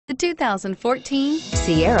The 2014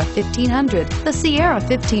 Sierra 1500. The Sierra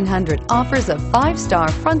 1500 offers a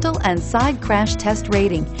 5-star frontal and side crash test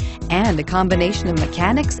rating and a combination of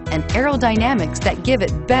mechanics and aerodynamics that give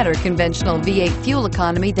it better conventional V8 fuel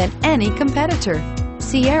economy than any competitor.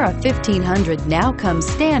 Sierra 1500 now comes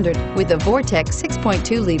standard with a Vortex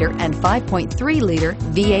 6.2-liter and 5.3-liter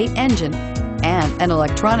V8 engine and an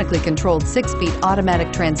electronically controlled 6-speed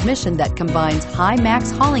automatic transmission that combines high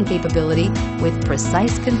max hauling capability with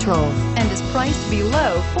precise control and is priced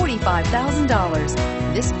below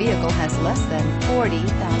 $45,000. This vehicle has less than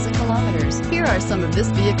 40,000 kilometers. Here are some of this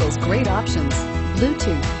vehicle's great options: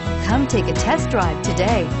 Bluetooth. Come take a test drive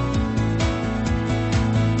today.